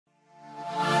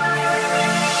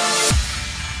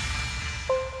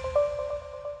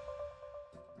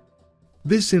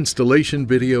This installation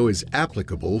video is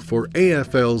applicable for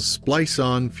AFL's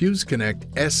Splice-on FuseConnect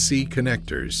SC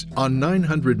connectors on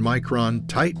 900 micron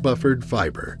tight buffered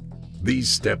fiber. These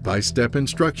step-by-step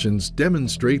instructions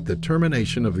demonstrate the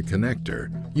termination of the connector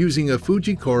using a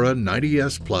Fujikura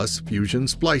 90S Plus Fusion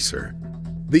splicer.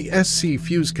 The SC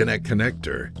FuseConnect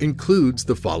connector includes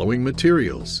the following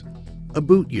materials: a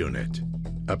boot unit,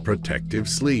 a protective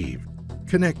sleeve,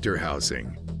 connector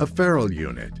housing, a ferrule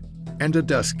unit, and a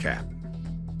dust cap.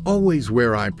 Always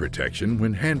wear eye protection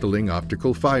when handling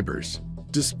optical fibers.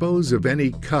 Dispose of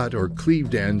any cut or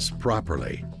cleaved ends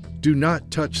properly. Do not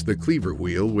touch the cleaver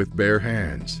wheel with bare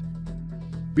hands.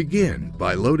 Begin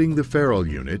by loading the ferrule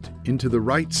unit into the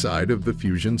right side of the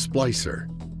Fusion splicer.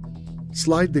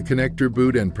 Slide the connector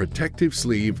boot and protective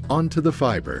sleeve onto the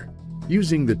fiber.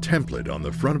 Using the template on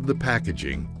the front of the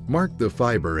packaging, mark the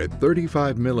fiber at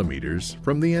 35 millimeters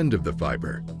from the end of the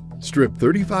fiber. Strip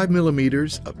 35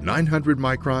 millimeters of 900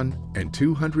 micron and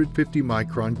 250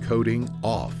 micron coating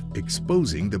off,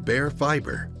 exposing the bare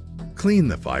fiber. Clean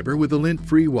the fiber with a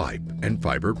lint-free wipe and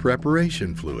fiber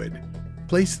preparation fluid.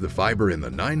 Place the fiber in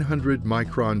the 900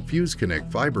 micron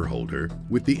FuseConnect fiber holder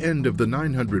with the end of the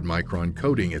 900 micron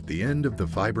coating at the end of the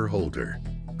fiber holder.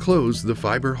 Close the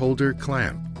fiber holder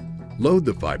clamp. Load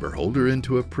the fiber holder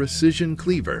into a precision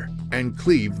cleaver and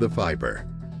cleave the fiber.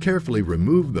 Carefully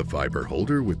remove the fiber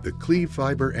holder with the cleave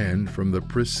fiber end from the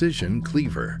precision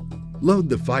cleaver. Load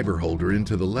the fiber holder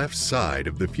into the left side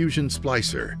of the Fusion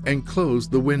splicer and close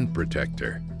the wind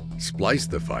protector. Splice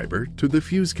the fiber to the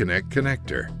FuseConnect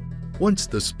connector. Once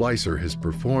the splicer has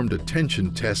performed a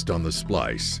tension test on the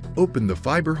splice, open the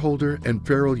fiber holder and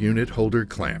ferrule unit holder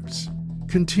clamps.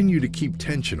 Continue to keep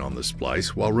tension on the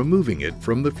splice while removing it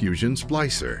from the Fusion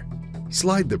splicer.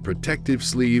 Slide the protective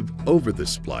sleeve over the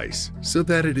splice so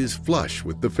that it is flush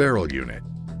with the ferrule unit.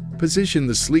 Position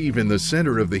the sleeve in the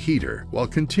center of the heater while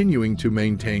continuing to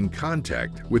maintain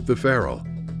contact with the ferrule.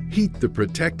 Heat the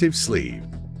protective sleeve.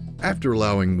 After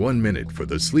allowing 1 minute for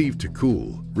the sleeve to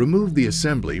cool, remove the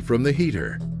assembly from the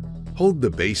heater. Hold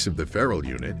the base of the ferrule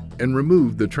unit and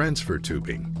remove the transfer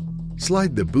tubing.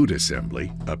 Slide the boot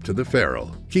assembly up to the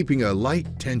ferrule, keeping a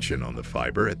light tension on the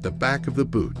fiber at the back of the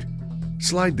boot.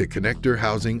 Slide the connector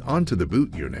housing onto the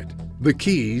boot unit. The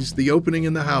keys, the opening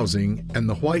in the housing, and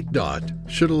the white dot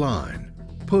should align.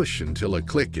 Push until a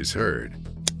click is heard.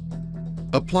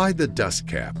 Apply the dust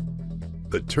cap.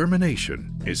 The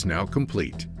termination is now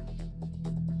complete.